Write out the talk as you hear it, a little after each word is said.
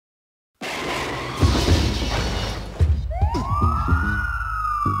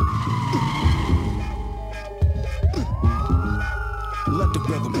let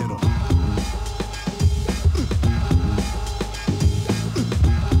the rhythm hit 'em.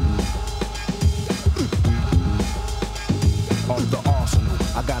 On the arsenal,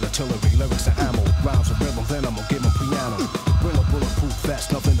 I got artillery, lyrics and ammo, rhymes and rhythm, then I'ma give 'em piano. Bring a bulletproof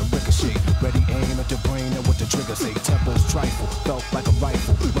vest, nothing to ricochet. Ready aim at the brain and what the trigger say. Tempos trifle, felt like a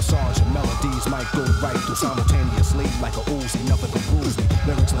rifle. Massage and melodies might go right through simultaneously like a Uzi. Nothing can bruise me.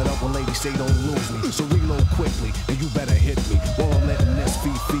 Lyrics let up when ladies say don't lose me. So reload quickly and you better hit me. While I'm letting this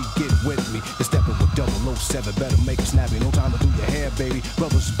VV get with me. And stepping with 007, better make it snappy. No time to do your hair, baby.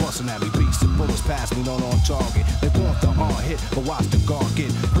 Brothers busting at me, beats and bullets pass me, not on target. They want the hard hit, but watch the guard get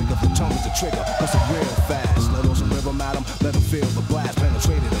quicker. The tongue is the trigger, cause it's real fast. Let us rhythm at 'em, let 'em feel the blast.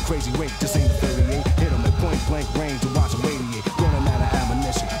 Penetrated a crazy rate, this ain't a 38. Hit 'em at point blank range to watch 'em radiate. Running out of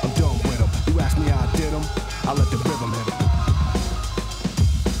ammunition, I'm done with 'em. You ask me how I did 'em, I let the rhythm hit 'em.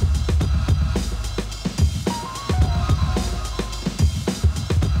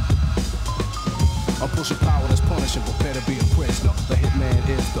 I'm pushing power that's punishing, prepare to be a prisoner. The hitman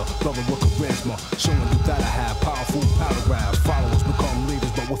is the brother with charisma, showing you that I have powerful paragraphs. Followers become leaders,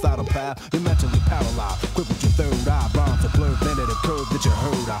 but without a path, you're mentally paralyzed. Crippled your third eye, rhymes are blurred, then at a curve that you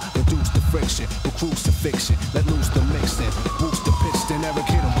heard. I reduce the friction, recruits the fiction, let loose the mixing, boost the pitch, then Eric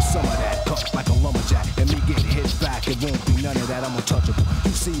hit him with some of that. Cut like a lumberjack, and me get hit back, it won't be none of that, I'm untouchable.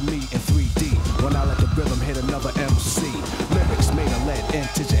 You see me in 3D, when I let the rhythm hit another MC. Lyrics made of lead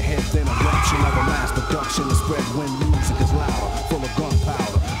into your head, then eruption of a mass production to spread when music is louder, full of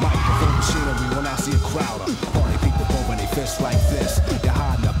gunpowder. Microphone machinery when I see a crowder. Party people bumping their fists like this. You're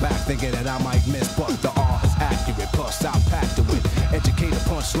hiding the back thinking that I might miss, but the art is accurate. Plus I packed it with educated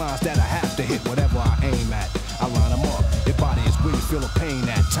punchlines that I have to hit. Whatever I aim at, I line them up. Your body is where you feel the pain.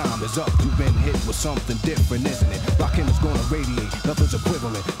 That time is up. You've been hit with something different, isn't it? Rakim is gonna radiate. Nothing's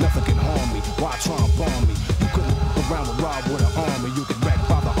equivalent. Nothing can harm me. Why try and bomb me? You couldn't go around with Rob with an army. You get wrecked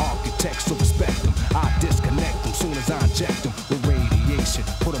by the architects, so respect them. I disconnect them soon as I inject them with radiation.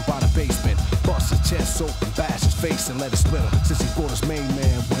 Put him by the basement. Bust his chest open, bash his face and let it split him. Since he brought his main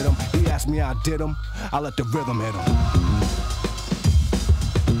man with him, he asked me how I did him. I let the rhythm hit him.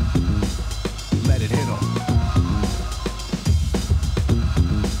 Let it hit him.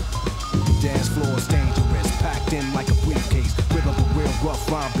 Dance floor is dangerous, packed in like a briefcase. Rhythm a real rough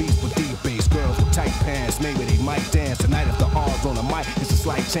rhyme beats with deep bass. Girls with tight pants, maybe they might dance tonight. If the R's on the mic, it's a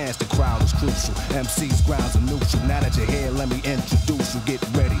slight chance. The crowd is crucial. MC's grounds are neutral. Now that you're here, let me introduce you. Get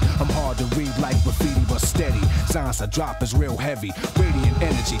ready. I'm hard to read like graffiti, but steady. Signs I drop is real heavy. Radiant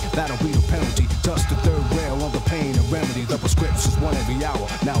energy, that'll be the penalty. Touch the third rail on the pain and remedy. The prescription's one every hour.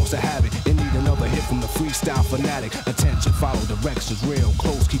 Now it's a habit. You need another hit from the freestyle fanatic. Attention, follow directions real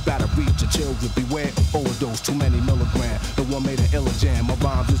close. Keep out of reach of children. Beware of overdose. Too many milligrams. The one made an iller jam. My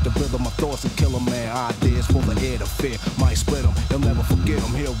rhymes is the rhythm. My thoughts will kill a man. Ideas full of air to fear. Might split him. He'll never forget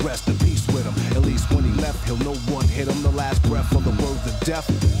him. He'll rest in peace with him. At least when he left, he'll know what hit him. The last breath of the words of death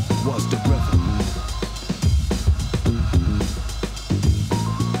was the rhythm.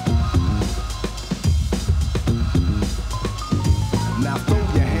 Now throw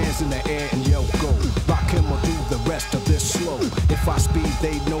your hands in the air and yo go. Rakim will do the rest of this slow. If I speed,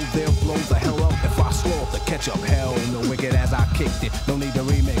 they know they'll blow the hell up. If I slow up the catch up, hell no, wicked as I kicked it. No need to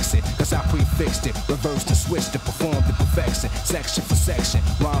remix it, cause I prefixed it. Reversed and switched it, performed the perfection. Section for section,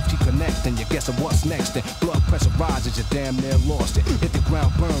 rhymes keep connecting. You're guessing what's next then. Blood pressure rises, you damn near lost it. Hit the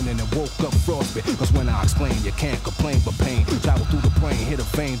ground burning and woke up frostbit. Cause when I explain, you can't complain but pain. Travel through the brain, hit a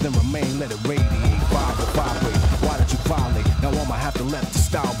vein, then remain, let it radiate. Vibrate, why did you violate? Now I'ma have to let the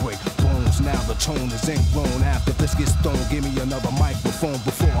style break. Bones, now the tone is ingrown. After this gets thrown, give me another microphone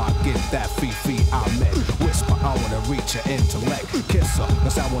before I get that feet I met. Whisper, I wanna reach her intellect. Kiss her,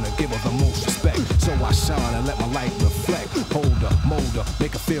 cause I wanna give her the most respect. So I shine and let my light reflect. Hold her, mold her,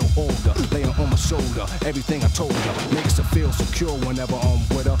 make her feel older. Lay her on my shoulder, everything I told her makes her feel secure whenever I'm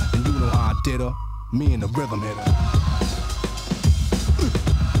with her. And you know how I did her, me and the rhythm hitter.